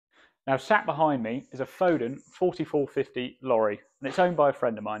Now, sat behind me is a Foden 4450 lorry, and it's owned by a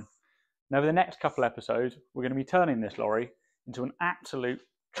friend of mine. And over the next couple episodes, we're going to be turning this lorry into an absolute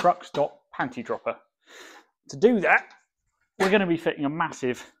truck stop panty dropper. To do that, we're going to be fitting a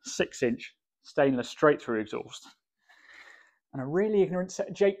massive 6-inch stainless straight through exhaust and a really ignorant set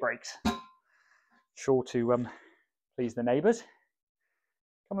of Jake brakes. Sure to please the neighbours.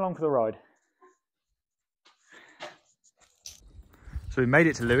 Come along for the ride. So we made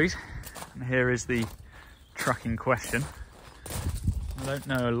it to Louis, and here is the truck in question. I don't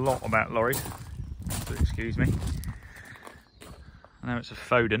know a lot about lorries, so excuse me. I know it's a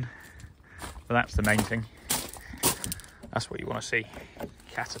Foden, but that's the main thing. That's what you want to see.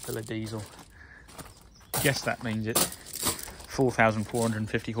 Caterpillar diesel. Guess that means it's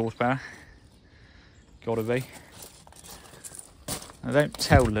 4,450 horsepower. Gotta be. I don't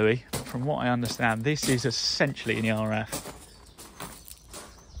tell Louis, but from what I understand, this is essentially an RF.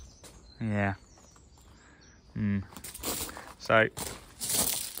 Yeah. So, I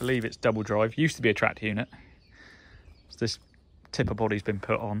believe it's double drive. Used to be a tractor unit. So this tipper body's been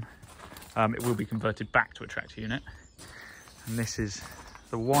put on. It will be converted back to a tractor unit. And this is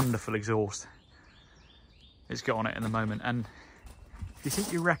the wonderful exhaust it's got on it in the moment. And if you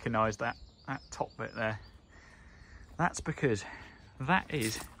think you recognise that top bit there, that's because that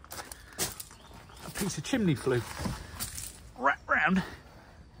is a piece of chimney flue wrapped round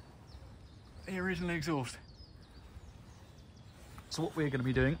the original exhaust. So what we're going to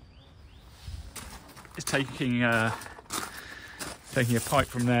be doing is taking a pipe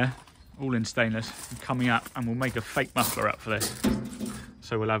from there, all in stainless, and coming up, and we'll make a fake muffler up for this.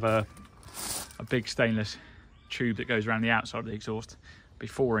 So we'll have a big stainless tube that goes around the outside of the exhaust, be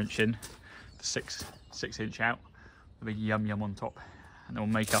 4-inch in, the 6-inch out, a big yum on top, and then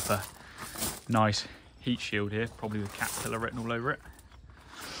we'll make up a nice heat shield here, probably with Caterpillar written all over it.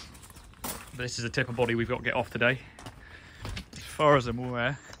 But this is a tipper body we've got to get off today. As far as I'm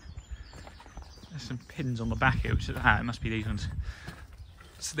aware, there's some pins on the back here, which it must be these ones.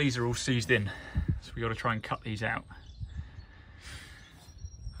 So these are all seized in, so we've got to try and cut these out.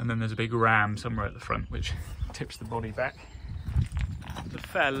 And then there's a big ram somewhere at the front which tips the body back. It's a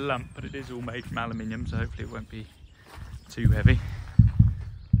fair lump, but it is all made from aluminium, so hopefully it won't be too heavy.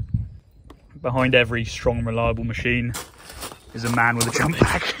 Behind every strong, reliable machine is a man with a jump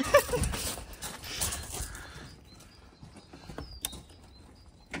pack.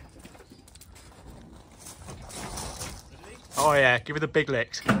 Oh yeah, give it the big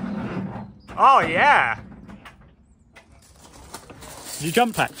licks. Oh yeah! Is your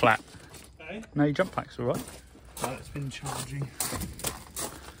jump pack flat? Okay. No, your jump pack's alright. Oh, it's been charging.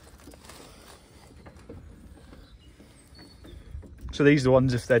 So these are the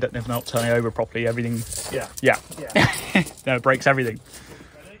ones, if they're not turning over properly, everything... Yeah. No, it breaks everything.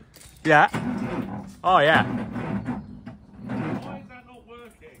 Ready? Yeah. Oh yeah. Why is that not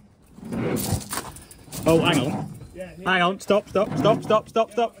working? Oh, hang on. Yeah, Hang on, stop. I can't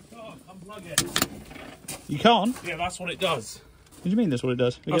unplug it. You can't? Yeah, that's what it does. What do you mean that's what it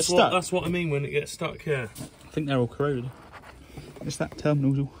does? It gets stuck? That's what I mean when it gets stuck, yeah. I think they're all corroded. It's that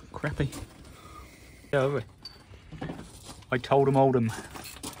terminal's all crappy. Yeah, have we? I told them Oldham.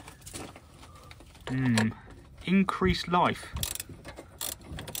 Increased life.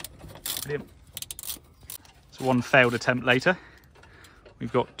 Brilliant. So one failed attempt later.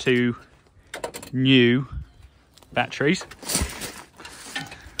 We've got 2 new batteries.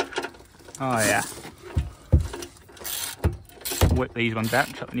 Oh yeah. Whip these ones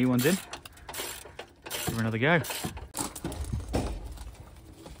out, chuck the new ones in. Give her another go.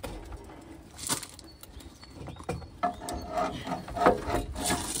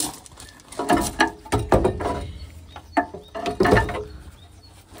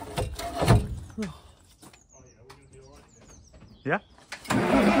 Yeah?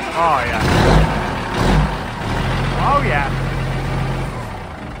 Oh yeah. Oh yeah.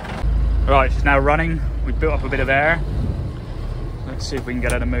 Right, she's now running. We've built up a bit of air. Let's see if we can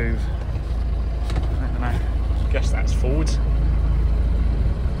get her to move. I don't know. I guess that's forwards.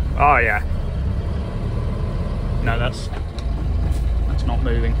 Oh yeah. No, that's not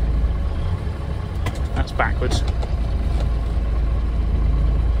moving. That's backwards.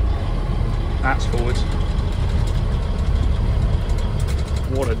 That's forwards.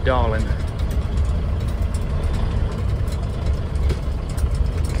 What a darling.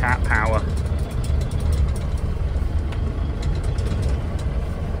 Cat power.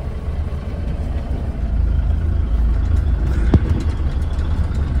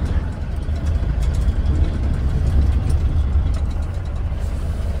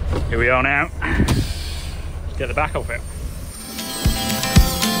 Here we are now. Let's get the back off it.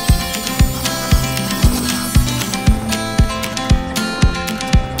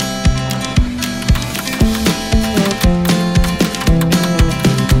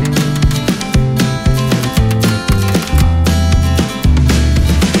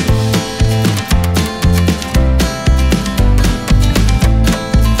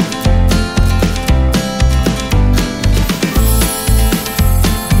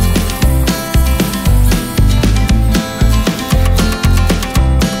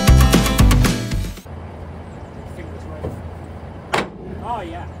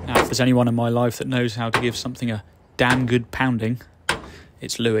 there's anyone in my life that knows how to give something a damn good pounding,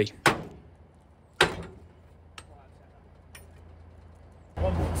 it's Louis.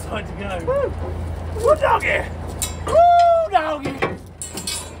 One more side to go. Woo! Woo, doggy! Woo, doggy!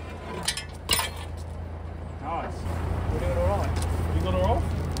 Nice. We're doing alright. Have you got her off?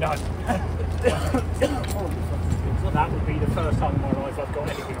 No. Well, that would be the first time in my life I've got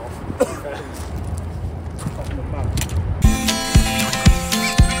anything off. Off the mud.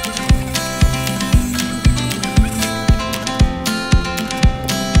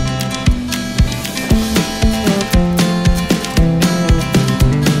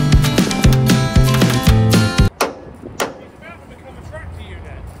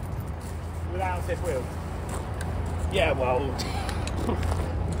 Fifth wheel. Yeah, well. So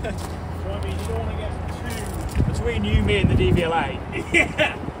I mean, you don't want to get too between you, me, and the DVLA.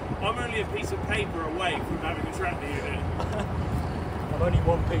 Yeah, I'm only a piece of paper away from having a tractor unit. I'm only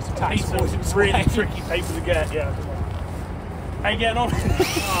one piece of tax Piece of really tricky paper to get. Yeah. How you getting on? Oh yeah.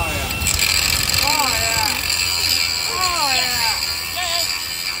 Oh yeah. Oh yeah.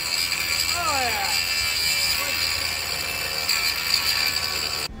 Oh yeah.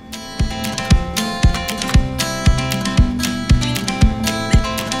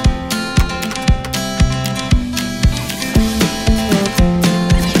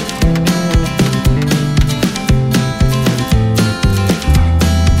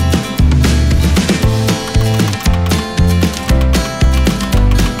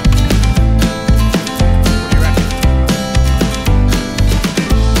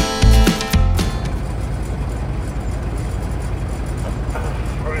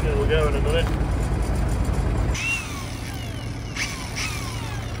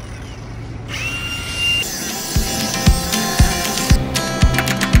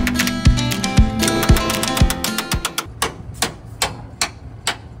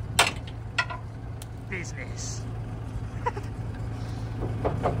 Business.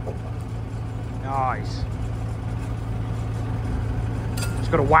 Nice.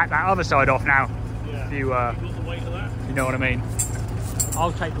 Just got to whack that other side off now. Yeah. If you got the weight of that? you know what I mean.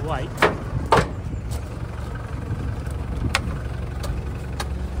 I'll take the weight.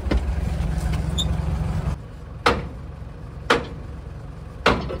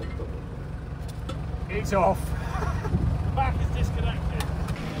 It's off. The back is disconnected.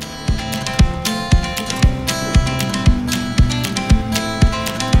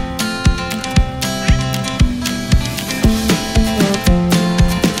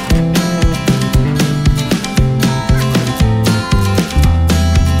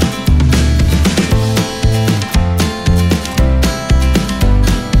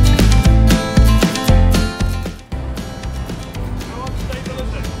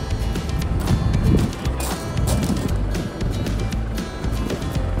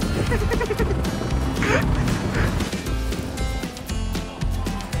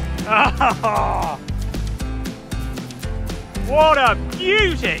 Oh, what a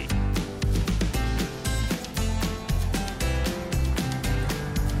beauty!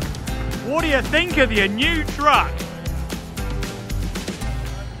 What do you think of your new truck?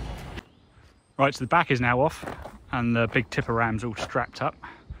 Right, so the back is now off and the big tipper ram's all strapped up,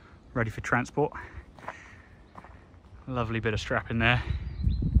 ready for transport. Lovely bit of strap in there.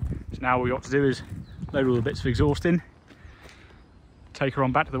 So now all we got to do is load all the bits of exhaust in, take her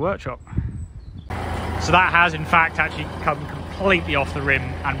on back to the workshop. So that has in fact actually come completely off the rim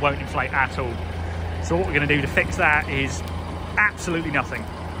and won't inflate at all. So what we're going to do to fix that is absolutely nothing.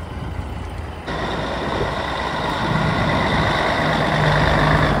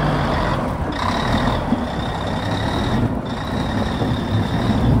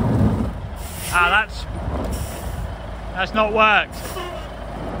 That's not worked.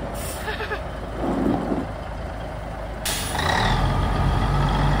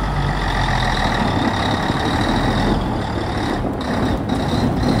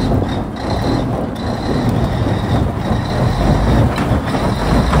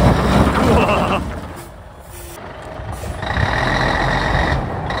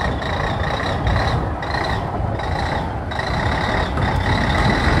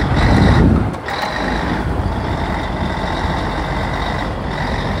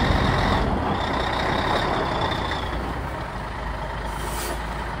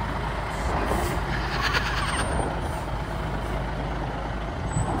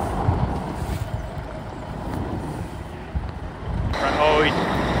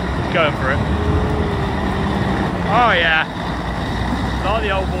 Going for it. Oh yeah. Like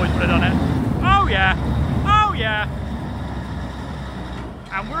the old boys would have done it. Oh yeah. Oh yeah.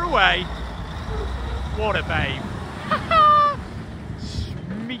 And we're away. What a babe.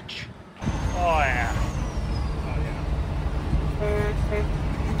 meat. Oh yeah. Oh yeah.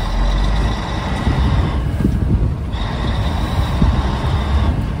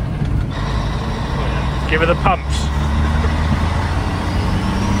 Give her the pumps.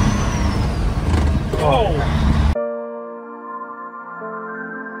 Oh!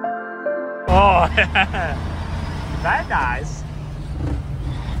 Oh, very nice.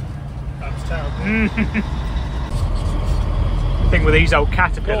 That was terrible. The thing with these old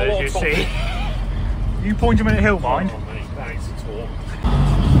caterpillars, you see. You point them at a hill, mind. Oh, mate, that is a talk.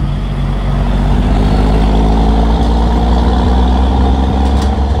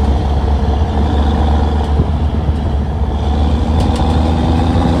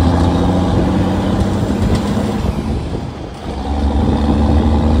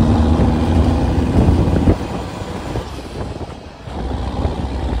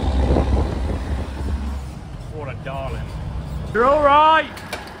 What a darling. You're all right.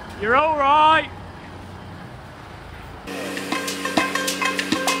 You're all right.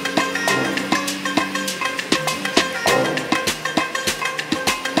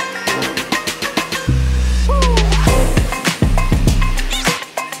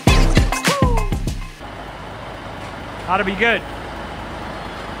 That'll be good.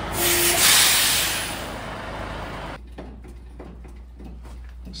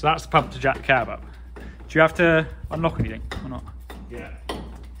 So that's the pump to jack the cab up. Do you have to unlock anything or not? Yeah.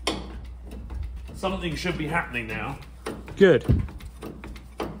 Something should be happening now. Good.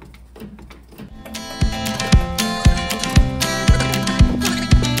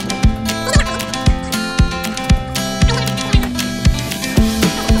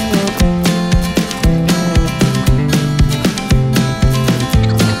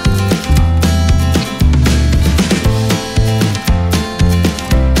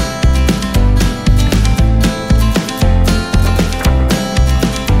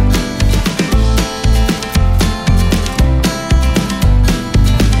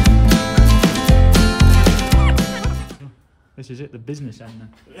 This is it, the business end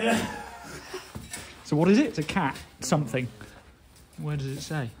then. Yeah. So what is it? It's a cat something. Where does it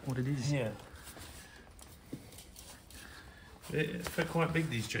say what it is? Yeah. They're quite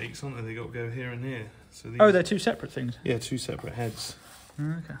big, these jakes, aren't they? They got to go here and here. So these... Oh, they're two separate things. Yeah, two separate heads.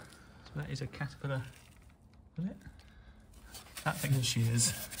 Okay. So that is a caterpillar. Is it? That thing. There she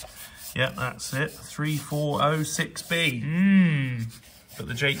is. Yep, that's it. 3406B. But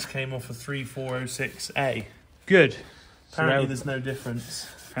the jakes came off of 3406A. Good. Apparently so there's no difference.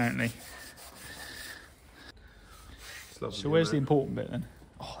 Apparently. So where's the important bit then?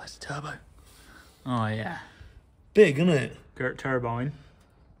 Oh, that's the turbo. Oh yeah. Big, isn't it? Gert turbine.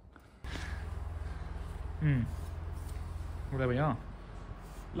 Well, there we are.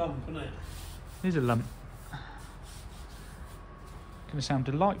 Lump, isn't it? Here's a lump. Gonna sound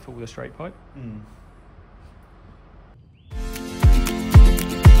delightful with a straight pipe.